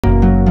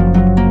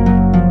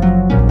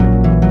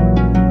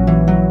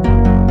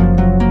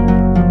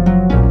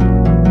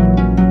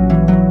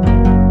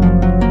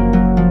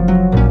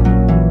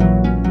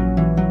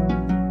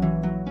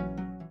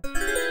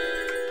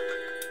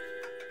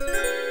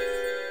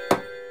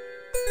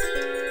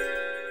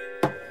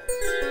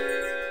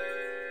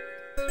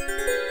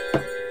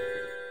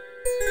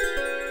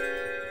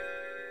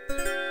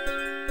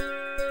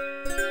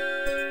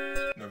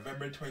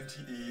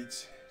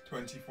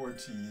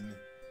2014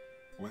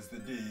 was the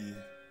day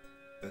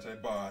that I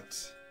bought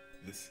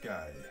this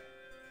guy.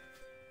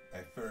 My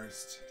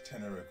first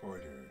tenor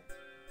recorder.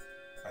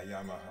 A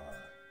Yamaha.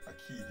 A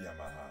keyed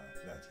Yamaha,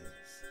 that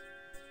is.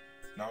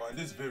 Now on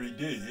this very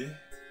day,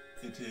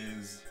 it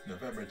is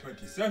November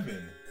 27,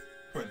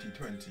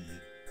 2020,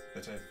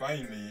 that I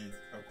finally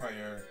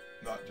acquire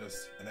not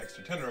just an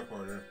extra tenor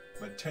recorder,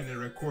 but tenor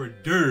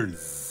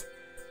recorders.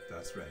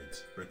 That's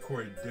right,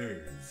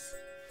 recorders.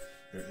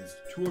 There is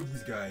 2 of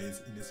these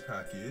guys in this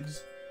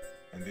package,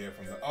 and they are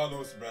from the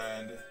Aulos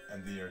brand,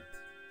 and they are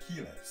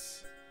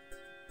keyless.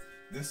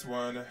 This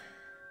one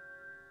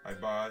I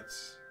bought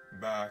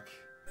back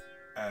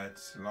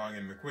at Long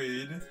and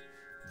McQuaid.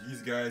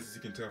 These guys, as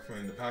you can tell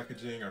from the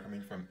packaging, are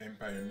coming from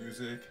Empire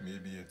Music.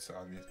 Maybe it's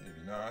obvious,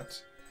 maybe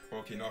not.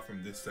 Okay, not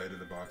from this side of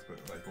the box, but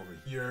like over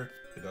here,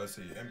 it does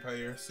say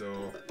Empire.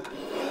 So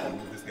I'll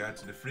move this guy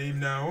to the frame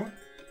now,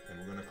 and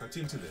we're gonna cut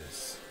into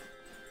this.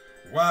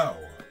 Wow.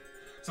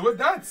 So with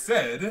that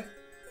said,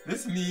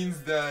 this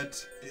means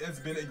that it has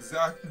been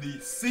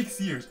exactly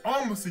 6 years,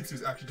 almost 6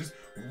 years actually, just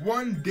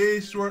 1 day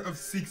short of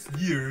 6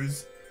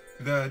 years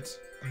that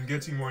I'm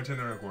getting more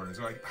tenor recordings.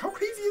 So like, how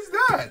crazy is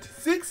that?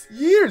 6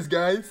 years,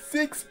 guys,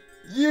 6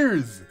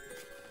 years.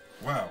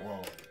 Wow,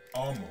 well,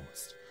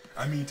 almost.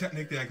 I mean,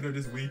 technically I could have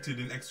just waited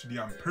an extra day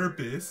on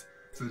purpose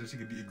so that it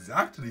could be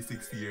exactly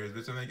 6 years,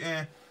 but I'm like,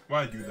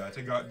 why do that?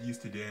 I got these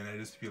today and I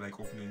just feel like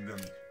opening them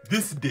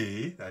this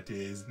day, that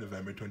is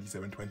November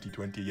 27,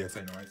 2020. Yes,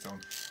 I know I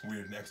sound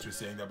weird and extra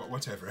saying that, but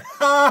whatever.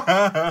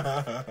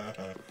 I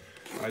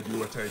do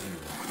what I do.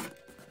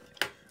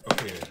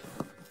 Okay,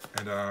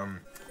 and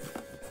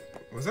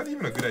was that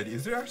even a good idea?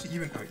 Is there actually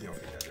even, yeah, okay, yeah,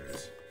 there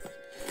is.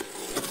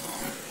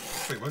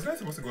 Wait, wasn't I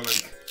supposed to go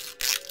like,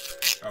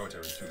 oh,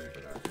 whatever, it's too late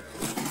for that.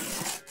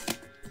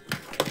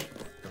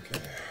 Okay.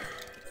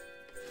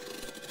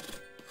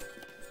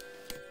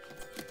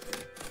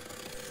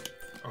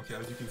 Okay,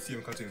 as you can see,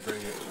 I'm cutting very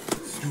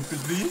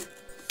stupidly.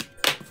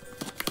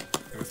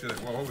 You must be like,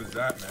 whoa, what was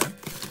that, man?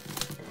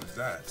 What was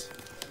that?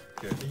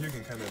 Okay, I think you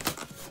can kind of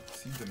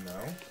see them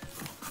now.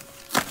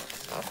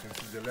 You can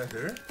see the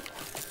letter.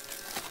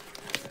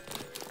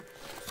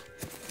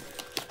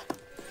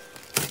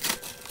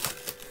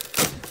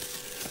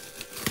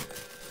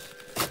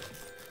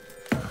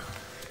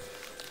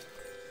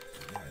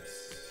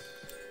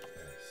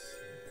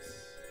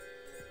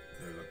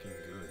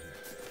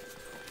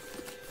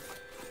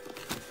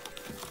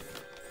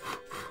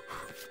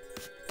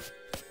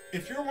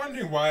 If you're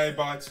wondering why I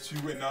bought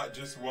 2 and not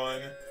just 1,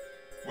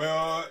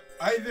 well,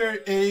 either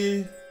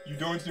A, you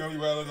don't know me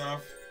well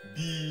enough,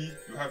 B,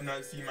 you have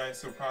not seen my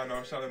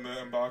soprano Chalamet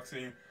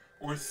unboxing,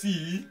 or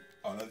C,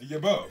 all of the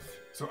above.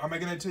 So am I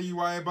going to tell you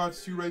why I bought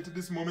 2 right at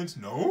this moment?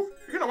 No?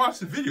 You're going to watch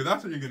the video,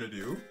 that's what you're going to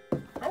do.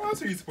 How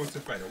else are you supposed to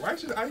find out? Why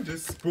should I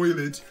just spoil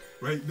it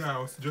right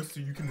now just so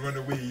you can run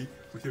away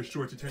with your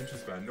short attention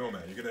span? No,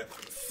 man, you're going to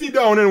sit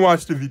down and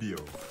watch the video.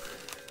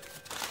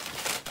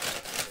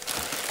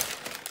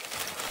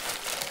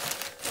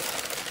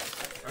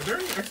 Are there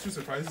any extra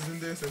surprises in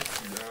this? Let's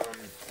see.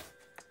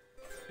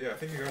 Yeah, I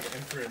think I got the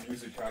Empire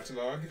Music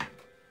catalog.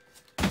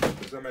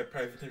 Is that my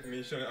private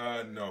information?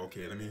 No.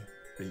 Okay, let me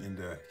bring in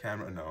the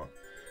camera now.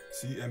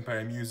 See,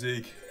 Empire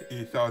Music,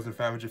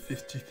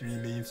 8553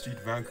 Main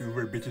Street,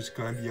 Vancouver, British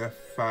Columbia,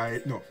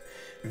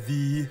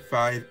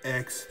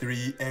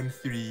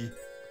 V5X3M3.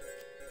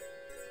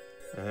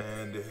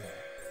 And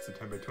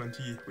September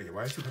 20. Wait,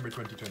 why is September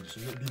 2020?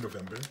 Shouldn't it be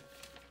November?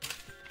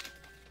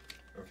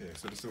 Okay,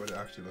 so this is what it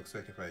actually looks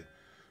like if I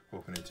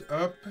open it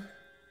up.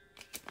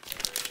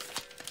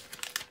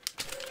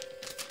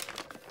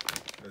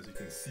 As you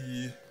can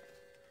see,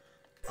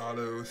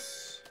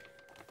 Aulos.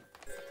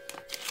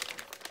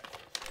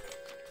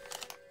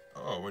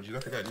 Oh, would you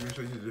look at that? It even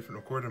shows you the different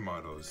recorder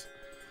models.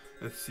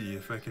 Let's see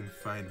if I can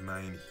find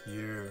mine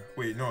here.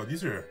 Wait, no,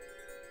 these are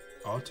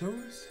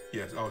altos?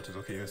 Yes, altos.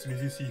 Okay, as soon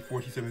as you see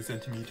 47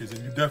 centimeters,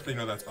 and you definitely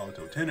know that's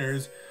alto.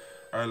 Tenors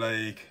are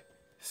like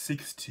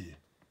 60.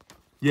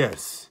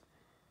 Yes.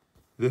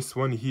 This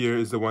one here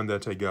is the one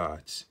that I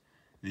got.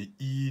 The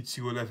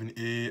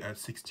E211A at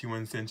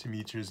 61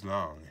 centimeters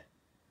long.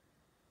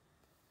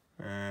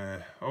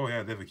 Oh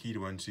yeah, they have a keyed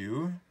one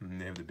too.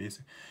 And they have the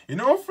basic. You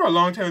know, for a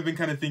long time I've been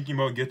kind of thinking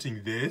about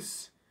getting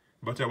this,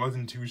 but I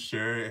wasn't too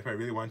sure if I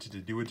really wanted to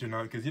do it or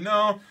not. Because, you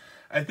know,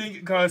 I think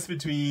it costs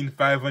between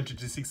 500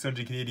 to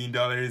 600 Canadian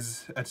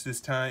dollars at this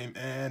time.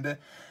 And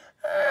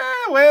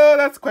well,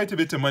 that's quite a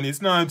bit of money.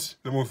 It's not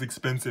the most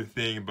expensive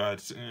thing,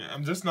 but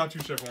I'm just not too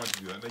sure if I want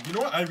to do that. Like, you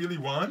know what I really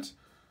want?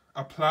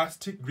 A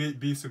plastic great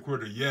bass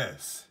recorder.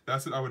 Yes,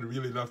 that's what I would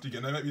really love to get.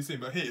 And I might be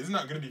saying, but hey, isn't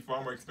that going to be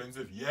far more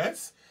expensive?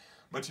 Yes,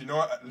 but you know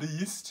what? At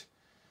least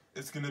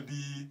it's going to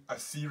be a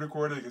C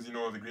recorder because, you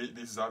know, the great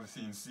bass is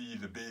obviously in C,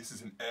 the bass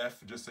is in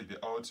F, just like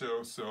the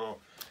alto. So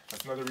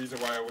that's another reason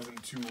why I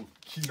wasn't too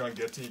keen on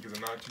getting it, because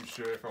I'm not too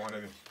sure if I want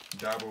to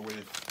dabble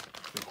with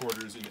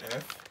recorders in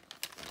F.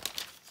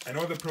 I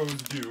know the pros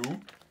do,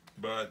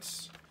 but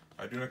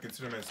I do not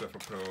consider myself a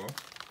pro.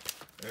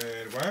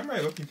 And why am I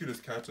looking through this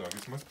catalog?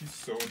 This must be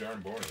so darn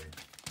boring.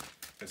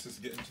 let's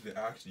just get into the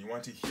action. You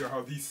want to hear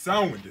how these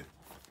sound,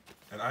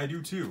 and I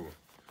do too.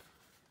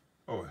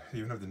 Oh, you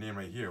even have the name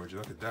right here. Would you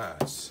look at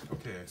that?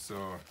 Okay,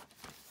 so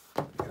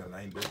I'm gonna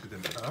line both of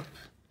them up.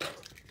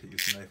 Take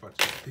this knife out of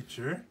the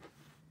picture.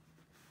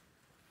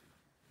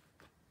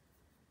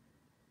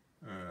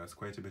 That's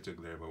quite a bit of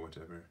glare, but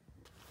whatever.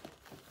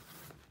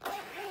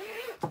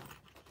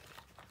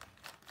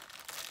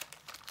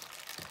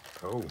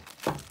 Oh,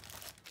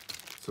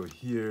 so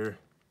here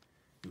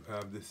you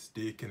have this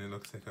stick, and it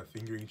looks like a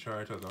fingering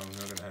chart. Although I'm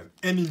not gonna have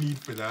any need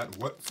for that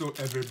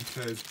whatsoever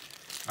because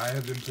I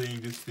have been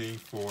playing this thing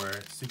for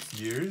 6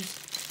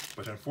 years.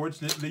 But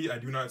unfortunately, I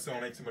do not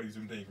sound like somebody who's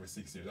been playing for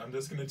 6 years. I'm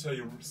just gonna tell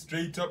you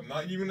straight up,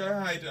 not even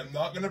gonna hide. I'm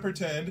not gonna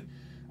pretend.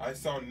 I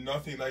sound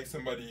nothing like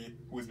somebody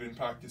who's been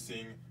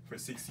practicing for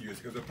 6 years.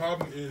 Because the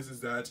problem is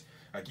that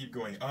I keep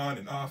going on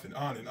and off and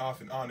on and off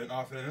and on and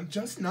off, and I'm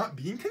just not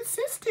being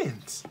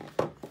consistent.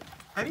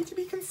 I need to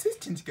be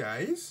consistent,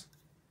 guys.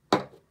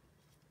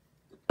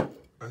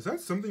 Is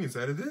that something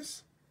inside of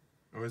this?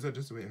 Or is that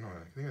just the way? No,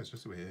 I think that's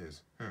just the way it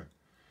is. Huh.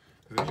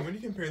 I mean, when you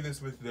compare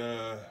this with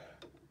the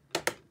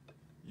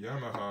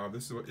Yamaha,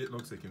 this is what it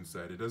looks like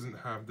inside. It doesn't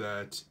have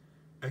that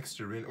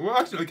extra ring. Well,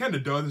 actually, it kind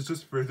of does. It's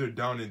just further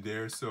down in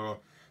there. So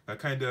that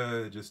kind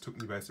of just took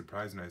me by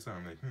surprise when I saw it.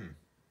 I'm like,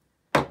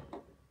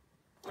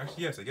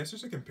 Actually, yes, I guess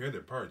just to compare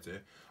their parts, eh?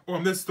 Oh,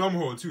 and this thumb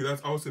hole, too.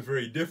 That's also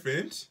very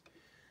different.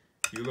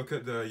 You look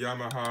at the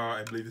Yamaha,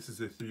 I believe this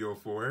is a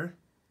 304.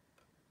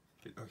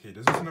 Okay,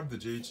 does this one have the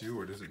J2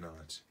 or does it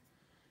not?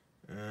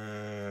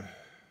 You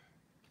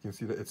can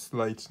see that it's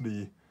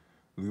slightly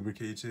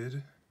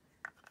lubricated.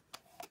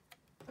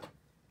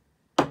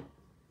 I'll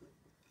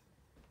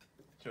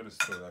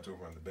just throw that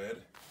over on the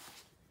bed.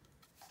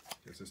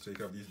 Let's just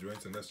take off these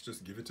joints and let's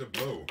just give it a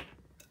blow.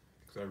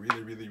 Because I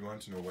really, really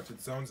want to know what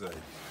it sounds like.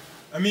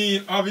 I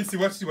mean, obviously,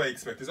 what do I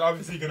expect? It's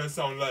obviously going to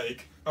sound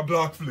like a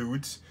block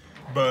flute,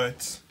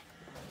 but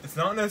it's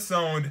not going to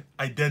sound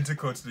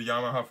identical to the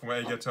Yamaha from what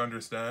I get to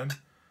understand.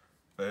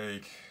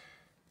 Like,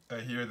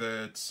 I hear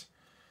that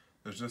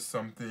there's just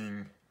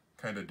something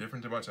kind of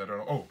different about it. I don't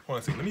know. Oh, hold on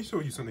a second. Let me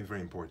show you something very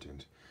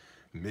important.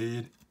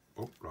 Made,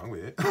 oh, wrong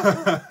way.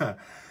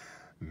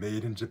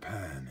 Made in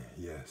Japan.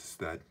 Yes,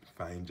 that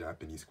fine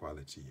Japanese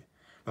quality.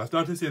 That's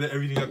not to say that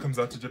everything that comes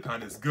out to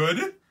Japan is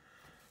good.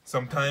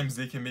 Sometimes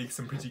they can make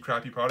some pretty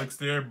crappy products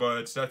there,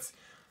 but that's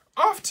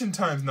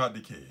oftentimes not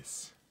the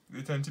case.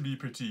 They tend to be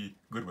pretty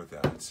good with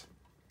that.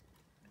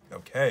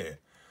 Okay.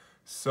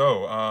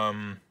 So,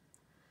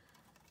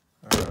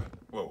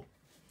 whoa.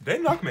 Did I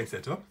knock my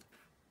setup?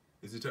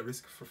 Is it at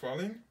risk for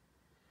falling?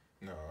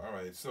 No,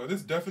 alright. So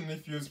this definitely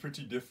feels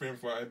pretty different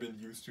from what I've been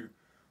used to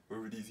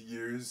over these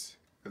years.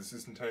 Because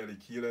this is entirely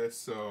keyless,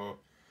 so...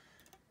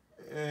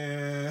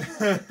 yeah,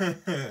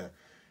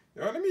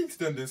 let me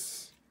extend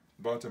this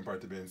bottom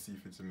part a bit and see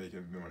if it's making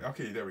a bit more.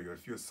 Okay, there we go. It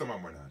feels somewhat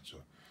more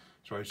natural.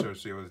 Try to show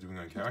you what I was doing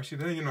on camera. Actually,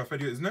 then, you know, if I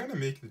do it, it's not going to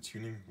make the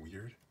tuning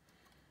weird.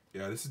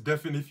 Yeah, this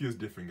definitely feels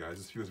different, guys.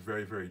 This feels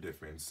very, very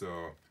different. So,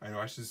 I know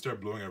I should start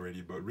blowing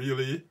already, but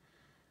really,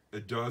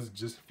 it does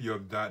just feel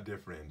that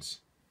different.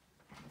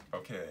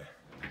 Okay.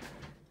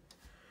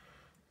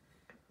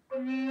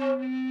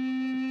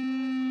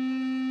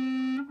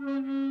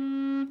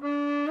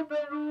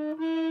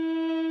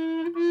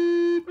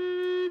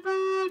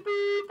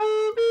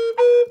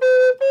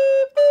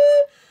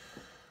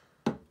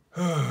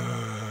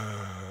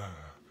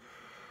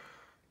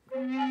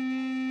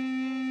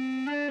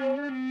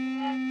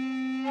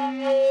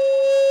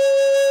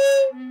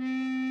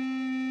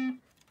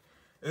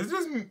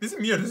 Is it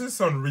me or does this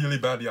sound really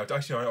badly out?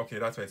 Actually, okay,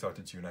 that's why it's out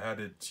to tune. I had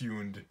it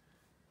tuned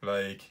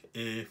like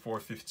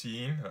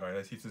A415. Alright,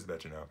 let's see if this is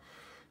better now.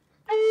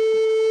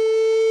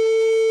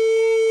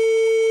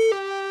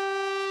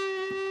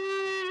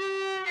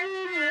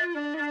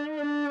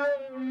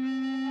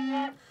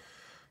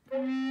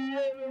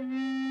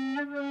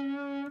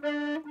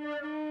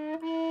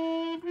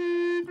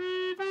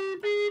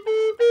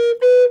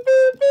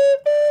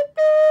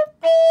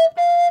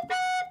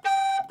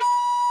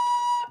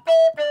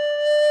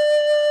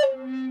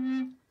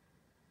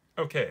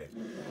 Okay,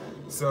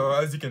 so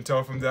as you can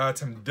tell from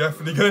that, I'm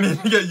definitely gonna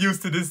need to get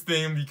used to this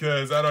thing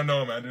because I don't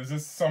know, man, there's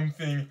just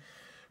something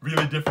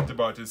really different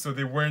about it. So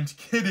they weren't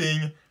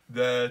kidding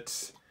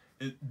that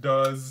it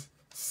does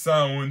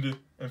sound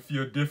and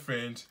feel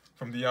different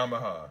from the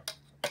Yamaha.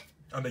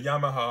 On the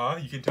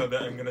Yamaha, you can tell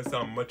that I'm gonna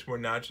sound much more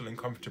natural and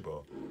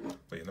comfortable.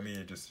 Wait, let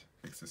me just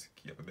fix this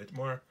key up a bit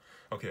more.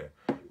 Okay.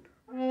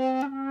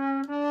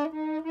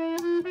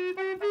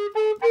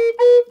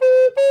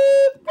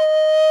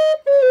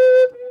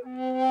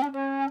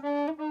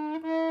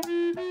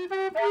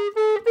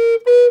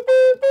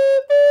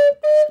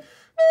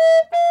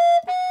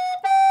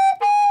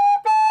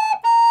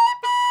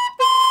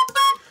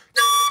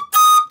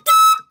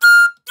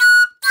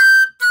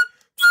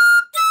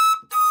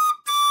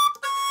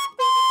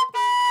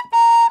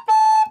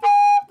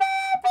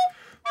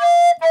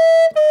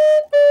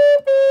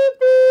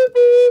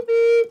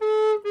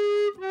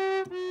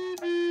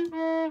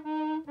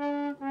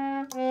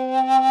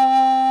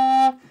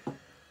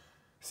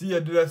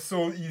 do that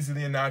so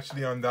easily and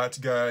naturally on that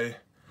guy.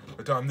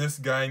 But on this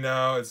guy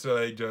now, it's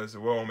like just,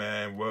 whoa,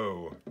 man,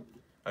 whoa.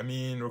 I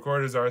mean,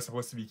 recorders are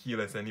supposed to be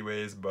keyless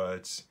anyways,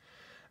 but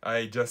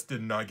I just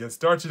did not get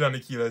started on the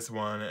keyless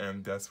one,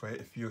 and that's why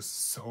it feels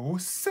so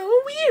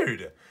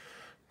weird.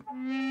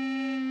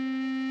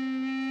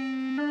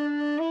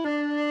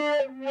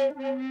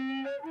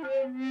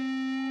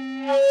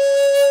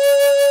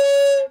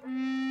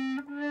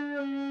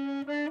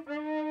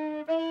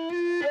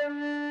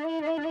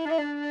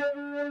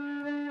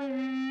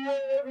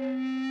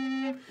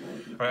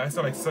 Alright, I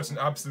sound like such an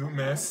absolute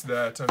mess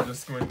that I'm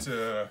just going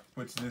to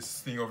put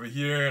this thing over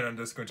here, and I'm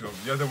just going to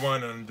over the other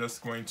one, and I'm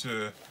just going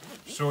to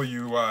show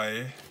you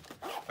why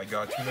I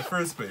got you in the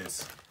first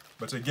place.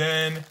 But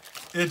again,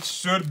 it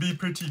should be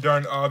pretty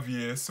darn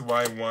obvious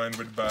why one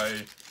would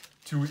buy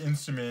two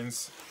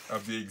instruments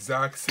of the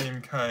exact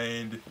same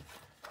kind,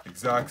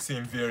 exact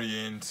same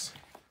variant,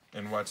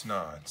 and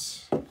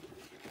whatnot.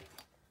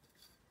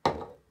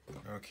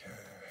 Okay.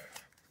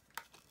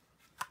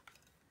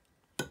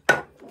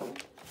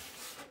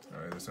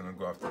 Alright, this one will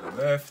go off to the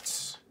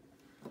left.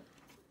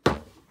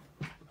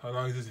 How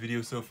long is this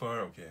video so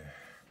far? Okay.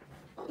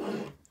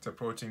 It's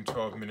approaching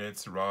 12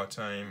 minutes raw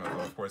time.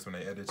 Although of course when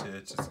I edit it,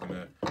 it's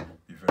gonna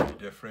be very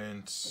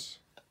different.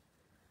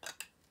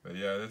 But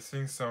yeah, this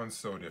thing sounds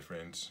so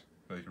different.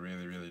 Like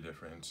really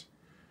different.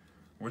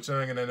 Which one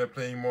I'm gonna end up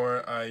playing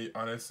more, I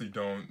honestly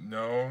don't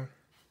know.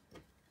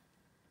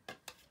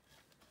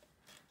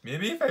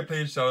 Maybe if I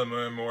played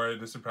Shalimar more,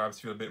 this would perhaps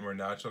feel a bit more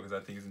natural, because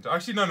that thing isn't...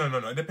 Actually, no.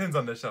 It depends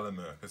on the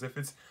Shalimar. Because if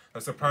it's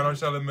a soprano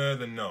Shalimar,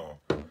 then no.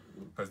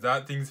 Because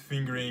that thing's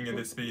fingering and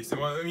the spacing...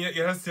 Well, I mean, it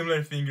has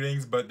similar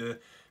fingerings, but the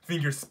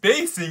finger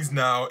spacings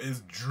now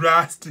is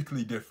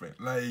drastically different.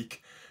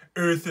 Like,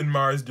 Earth and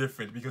Mars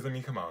different. Because, I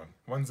mean, come on.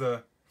 One's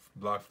a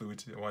block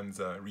flute,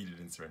 one's a reeded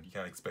instrument. You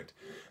can't expect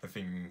a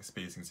fingering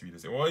spacing to be the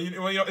same. Well, you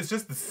know, it's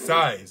just the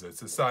size. It's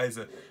the size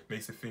that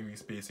makes the fingering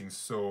spacing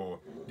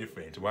so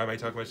different. Why am I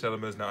talking about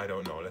Shalimars now? I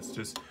don't know. Let's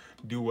just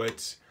do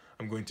what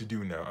I'm going to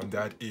do now. And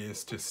that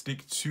is to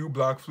stick two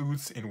block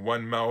flutes in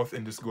one mouth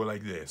and just go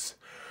like this.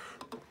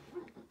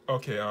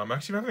 Okay,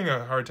 actually I'm having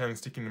a hard time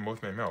sticking them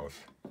both in my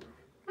mouth.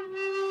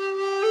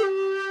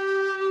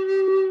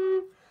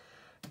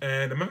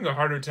 And I'm having a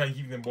harder time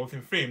keeping them both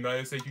in frame. Now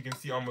it's like you can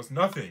see almost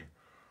nothing.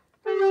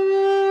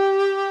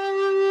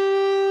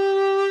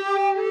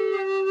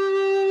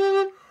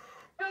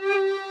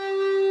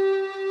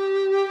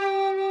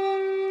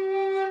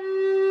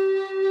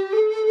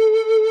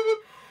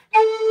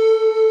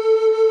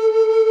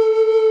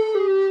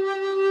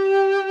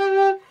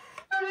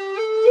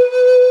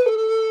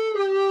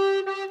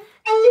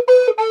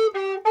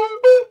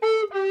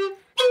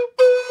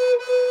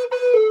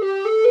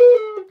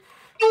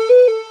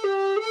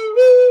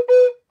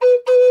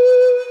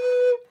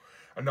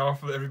 And now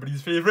for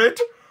everybody's favorite.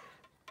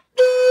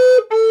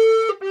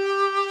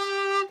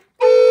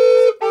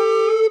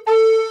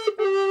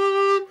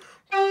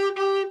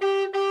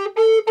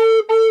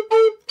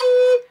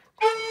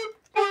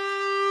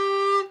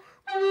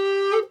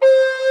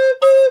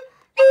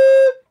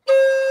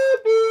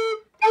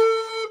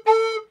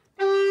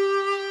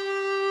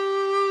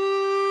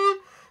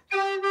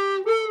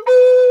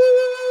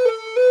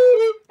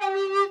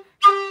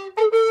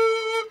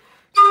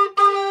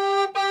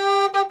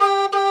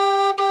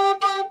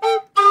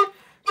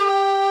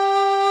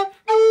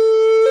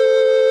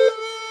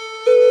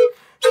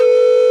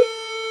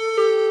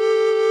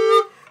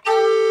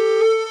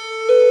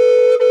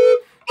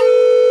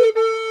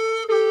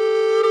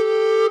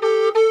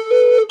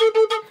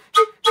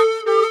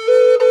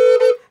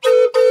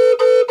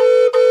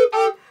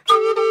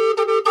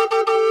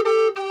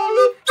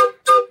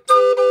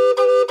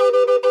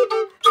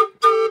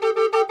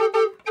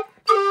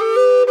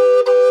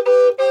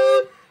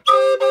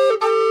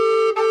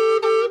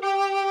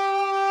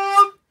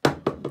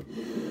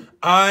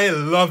 I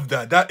love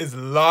that. That is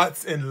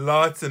lots and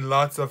lots and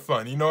lots of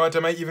fun. You know what? I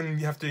might even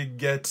have to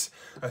get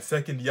a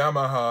second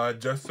Yamaha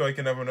just so I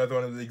can have another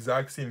one of the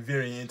exact same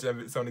variant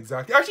and it sound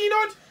exactly... Actually, you know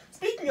what?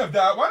 Speaking of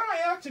that, why don't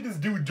I actually just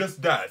do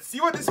just that?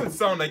 See what this would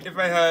sound like if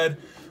I had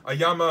a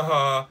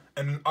Yamaha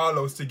and an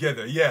Aulos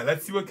together. Yeah,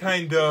 let's see what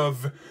kind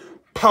of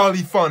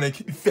polyphonic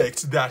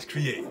effect that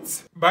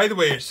creates. By the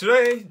way, should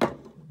I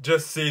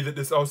just say that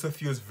this also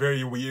feels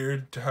very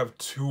weird to have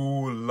two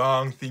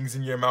long things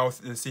in your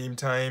mouth at the same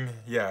time?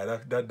 Yeah,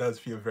 that does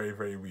feel very,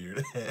 very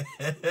weird.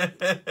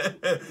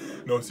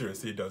 No,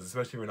 seriously, it does,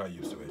 especially if we're not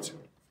used to it.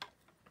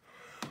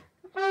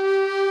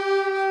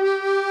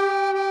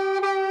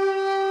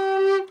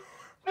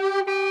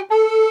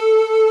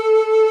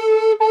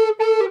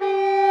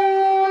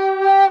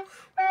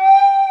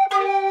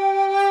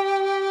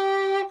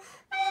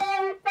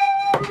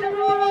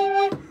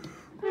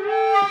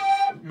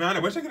 Man, I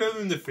wish I could have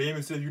them in the frame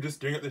instead of you just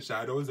staring at the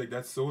shadows. Like,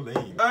 that's so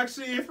lame.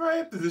 Actually, if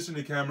I positioned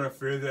the camera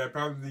further, I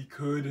probably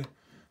could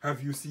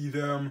have you see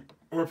them.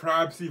 Or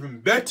perhaps even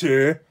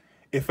better,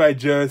 if I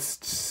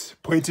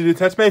just pointed it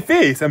at my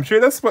face. I'm sure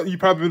that's what you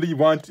probably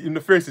want in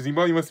the first. You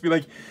probably must be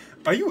like,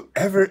 are you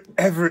ever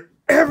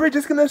ever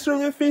just gonna show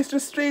your face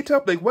just straight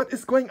up? Like, what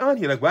is going on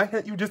here? Like, why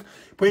can't you just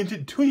point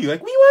it to you?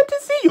 Like, we want to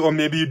see you. Or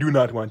maybe you do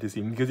not want to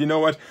see me. Because you know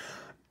what?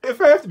 If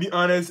I have to be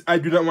honest, I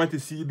do not want to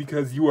see you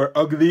because you are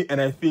ugly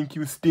and I think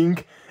you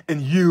stink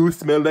and you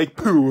smell like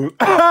poo.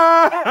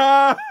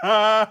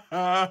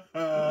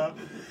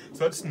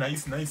 Such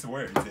nice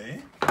words, eh?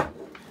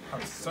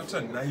 I'm such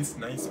a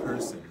nice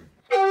person.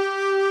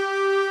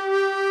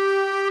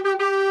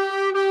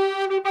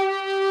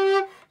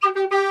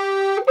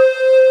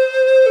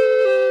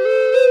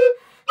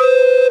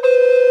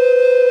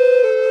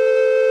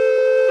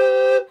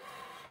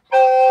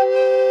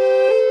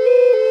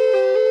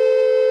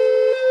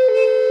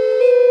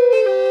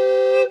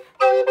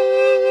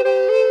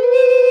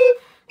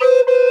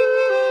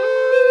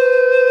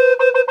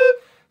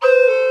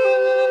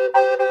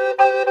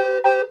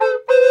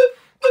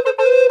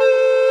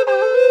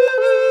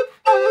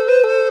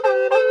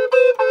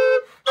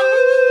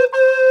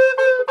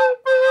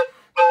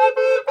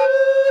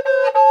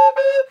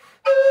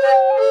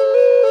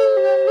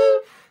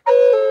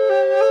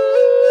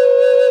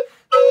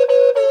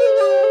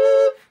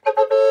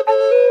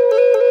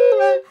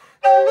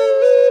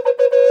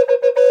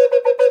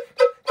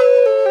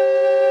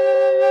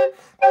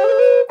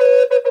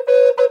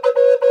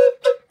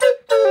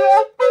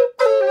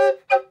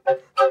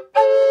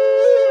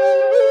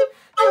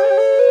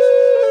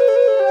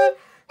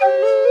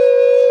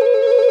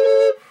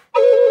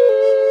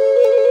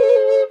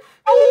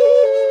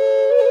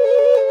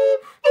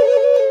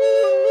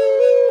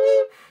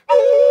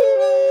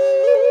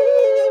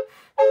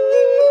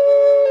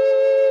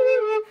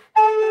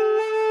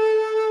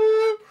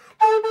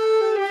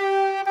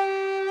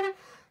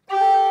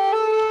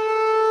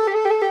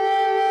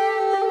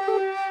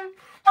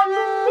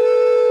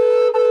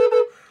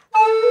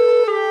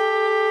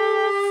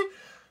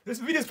 This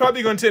video is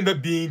probably going to end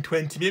up being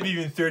 20, maybe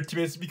even 30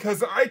 minutes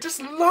because I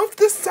just love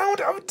the sound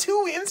of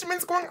two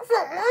instruments going off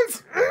at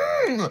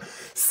once.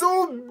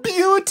 So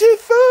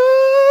beautiful.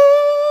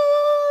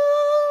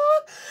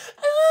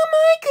 Oh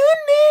my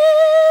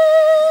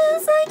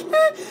goodness. I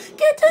can't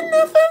get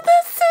enough of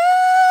the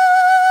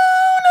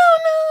sound. Oh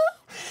no.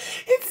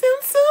 It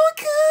sounds so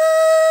good.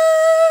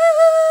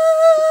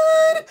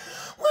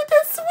 What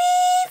a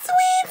sweet thing.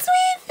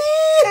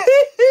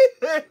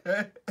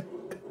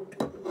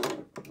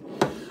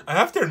 I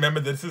have to remember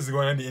that this is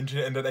going on the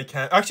internet and that I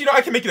can't... Actually, no,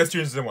 I can make it as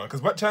serious as I want.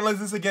 Because what channel is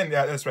this again?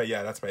 Yeah, that's right.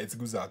 Yeah, that's right. It's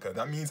Guuzaka.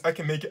 That means I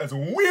can make it as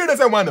weird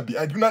as I want to be.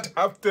 I do not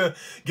have to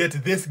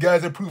get this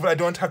guy's approval. I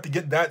don't have to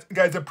get that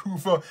guy's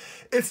approval.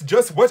 It's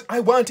just what I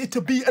want it to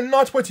be and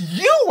not what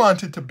you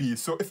want it to be.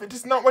 So if it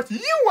is not what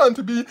you want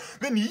to be,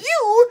 then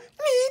you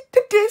need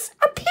to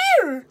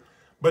disappear.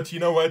 But you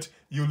know what?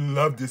 You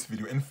love this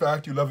video. In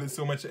fact, you love it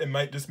so much it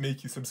might just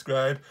make you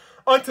subscribe,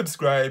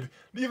 unsubscribe,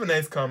 leave a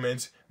nice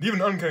comment, leave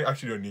an unkind...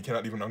 Actually, no, you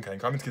cannot leave an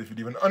unkind comment because if you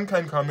leave an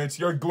unkind comment,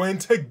 you're going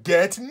to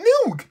get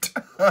nuked.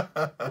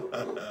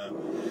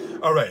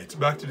 Alright,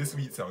 back to the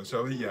sweet sound,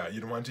 shall we? Yeah,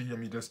 you don't want to hear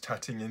me just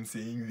chatting and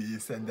saying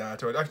this and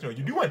that. Or actually, no,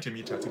 you do want to hear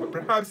me chatting, but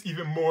perhaps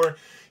even more,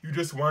 you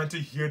just want to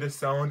hear the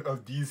sound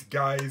of these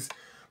guys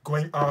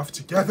going off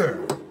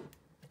together.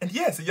 And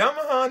yes, the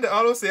Yamaha and the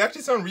Aulos, they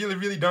actually sound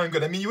really darn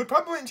good. I mean, you would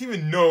probably not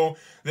even know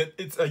that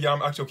it's a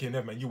Yamaha. Actually, okay,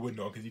 never mind. You would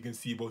know because you can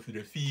see both of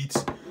their feet.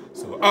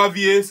 So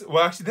obvious.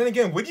 Well, actually, then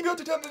again, would you be able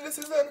to tell that this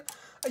is a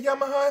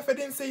Yamaha if I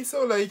didn't say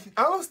so? Like,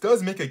 Aulos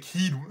does make a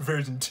keyed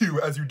version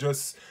too, as you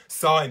just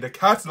saw in the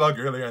catalog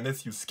earlier,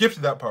 unless you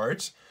skipped that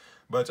part.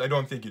 But I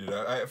don't think you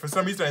did. For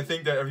some reason, I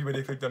think that everybody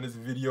who clicked on this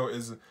video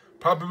is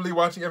probably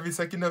watching every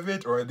second of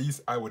it, or at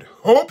least I would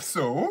hope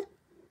so.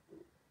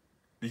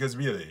 Because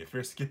really, if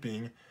you're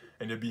skipping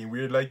and you're being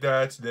weird like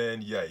that,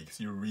 then yikes,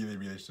 you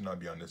really should not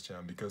be on this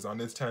channel, because on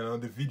this channel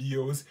the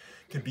videos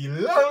can be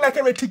long like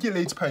a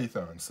reticulated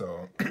python,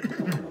 so...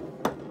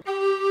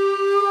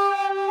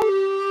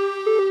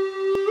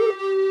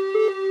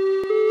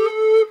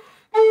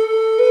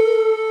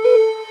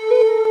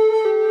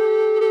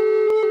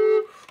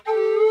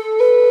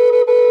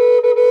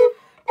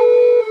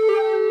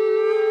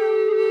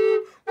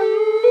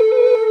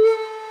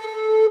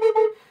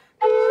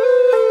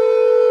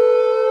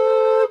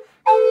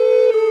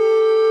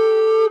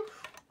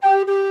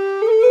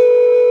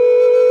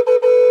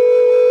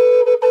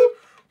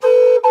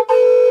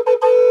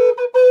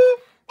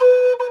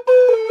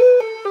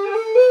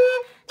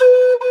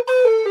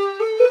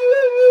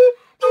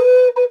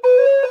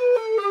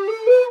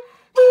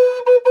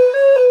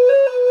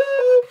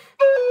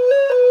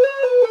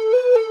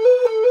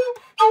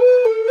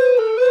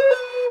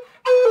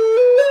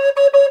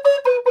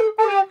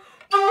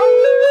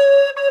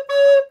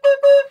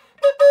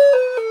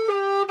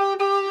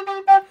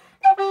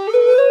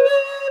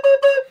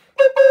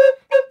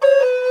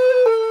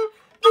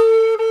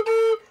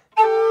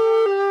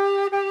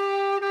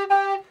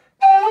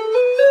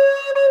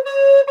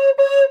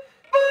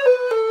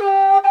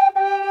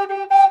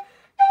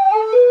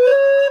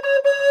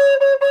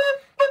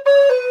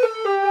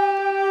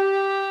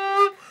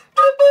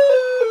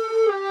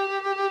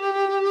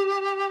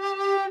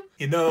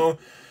 You know,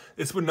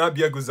 This would not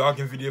be a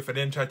Guuzaka video if I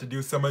didn't try to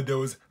do some of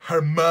those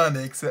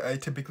harmonics that I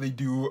typically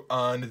do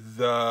on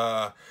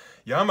the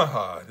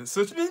Yamaha.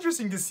 So it's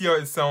interesting to see how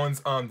it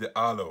sounds on the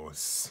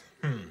Aulos.